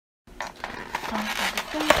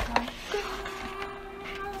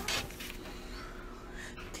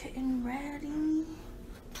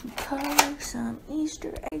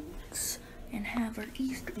Easter eggs and have our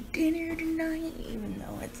Easter dinner tonight, even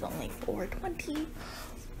though it's only 4:20.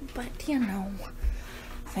 But you know,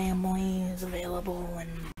 family is available and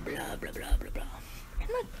blah blah blah blah blah. And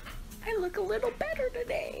look, I look a little better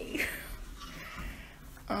today.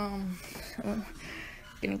 So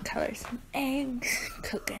gonna color some eggs,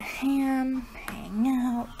 cook a ham, hang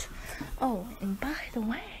out. Oh, and by the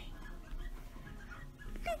way,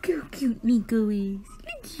 look how cute Nico is.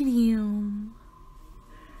 Look at him.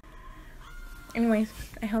 Anyways,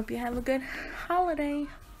 I hope you have a good holiday.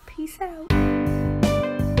 Peace out.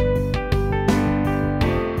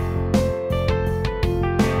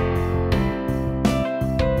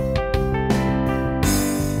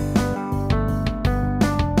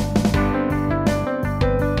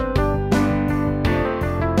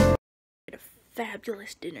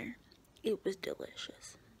 Fabulous dinner. It was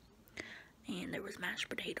delicious. And there was mashed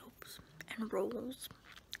potatoes and rolls.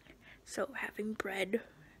 So having bread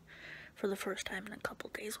for the first time in a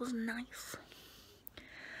couple days was nice.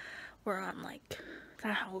 We're on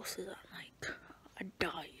the house is on a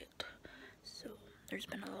diet. So there's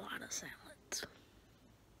been a lot of salads.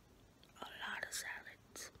 A lot of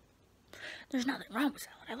salads. There's nothing wrong with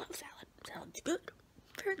salad. I love salad. Salad's good.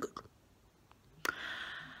 Very good.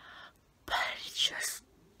 But it's just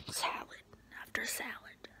salad after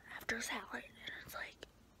salad after salad. And it's like,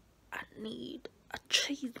 I need a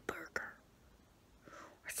cheeseburger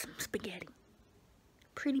or some spaghetti.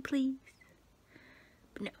 Pretty please.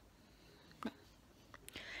 But no.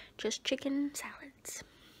 Just chicken salads.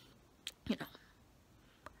 You know,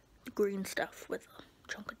 the green stuff with a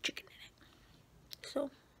chunk of chicken in it. So,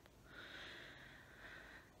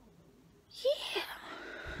 yeah.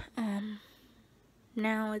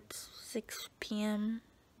 Now it's 6 p.m.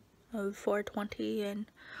 of 4:20 and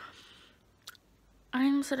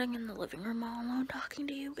I'm sitting in the living room all alone talking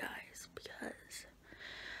to you guys because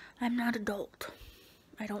I'm not adult.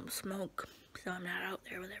 I don't smoke, so I'm not out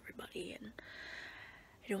there with everybody, and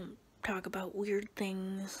I don't talk about weird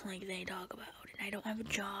things like they talk about, and I don't have a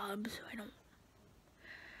job, so I don't,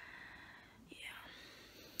 yeah.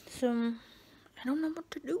 So, I don't know what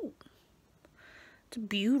to do. It's a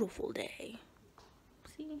beautiful day.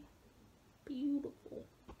 See? Beautiful.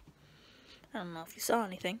 I don't know if you saw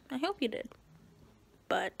anything. I hope you did.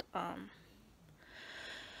 But,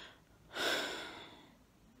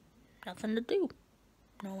 nothing to do.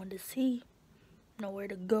 No one to see. Nowhere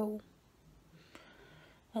to go.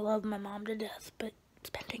 I love my mom to death, but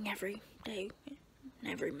spending every day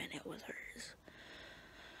and every minute with her is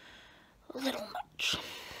a little much.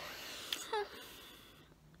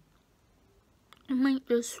 I might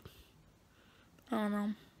just, I don't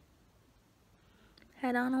know,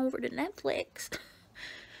 head on over to Netflix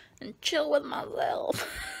and chill with myself.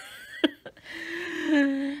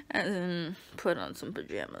 And then put on some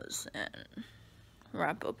pajamas and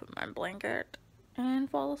wrap up in my blanket and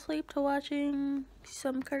fall asleep to watching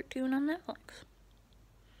some cartoon on Netflix.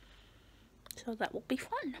 So that will be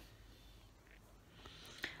fun.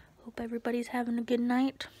 Hope everybody's having a good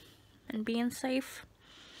night and being safe.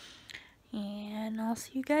 And I'll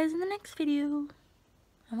see you guys in the next video.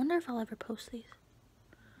 I wonder if I'll ever post these.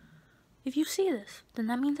 If you see this, then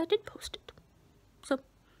that means I did post it. So,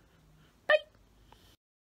 bye!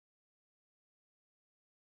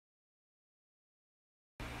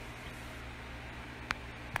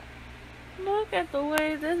 Look at the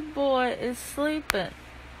way this boy is sleeping.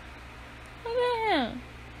 Look at him.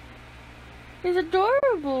 He's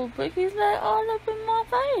adorable, but he's like all up in my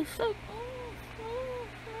face. Like,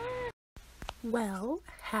 well,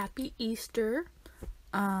 happy Easter.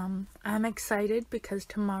 I'm excited because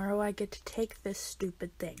tomorrow I get to take this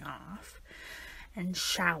stupid thing off and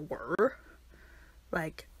shower.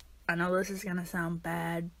 Like, I know this is gonna sound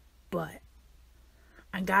bad, but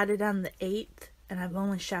I got it on the 8th and I've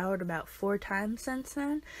only showered about 4 times since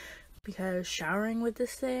then because showering with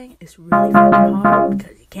this thing is really fucking hard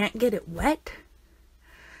because you can't get it wet.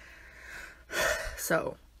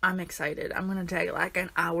 So, I'm excited. I'm gonna take like an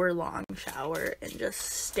hour-long shower and just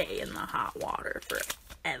stay in the hot water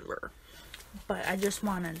forever. But I just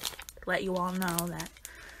wanted to let you all know that.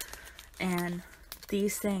 And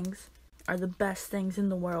these things are the best things in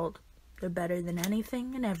the world. They're better than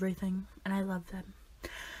anything and everything, and I love them.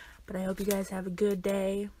 But I hope you guys have a good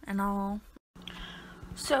day and all.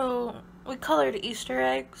 So, we colored Easter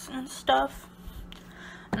eggs and stuff,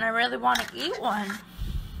 and I really want to eat one.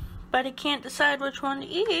 But I can't decide which one to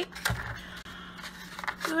eat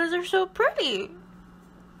because they're so pretty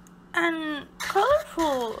and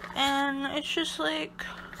colorful, and it's just like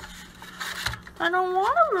I don't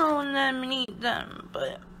want to ruin them and eat them,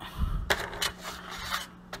 but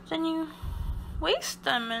then you waste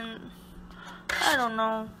them, and I don't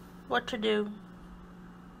know what to do.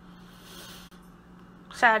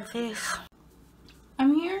 Sad face.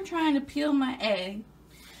 I'm here trying to peel my egg,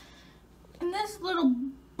 and this little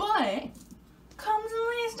butt comes and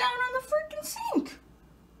lays down on the freaking sink.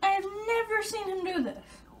 I have never seen him do this.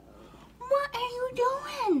 What are you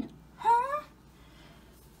doing? Huh?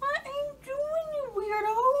 What are you doing, you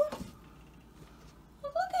weirdo?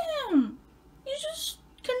 Look at him. He's just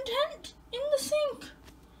content in the sink.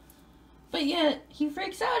 But yet, he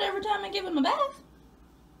freaks out every time I give him a bath.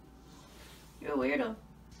 You're a weirdo.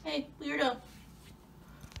 Hey, weirdo.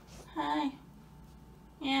 Hi.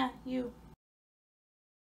 Yeah, you.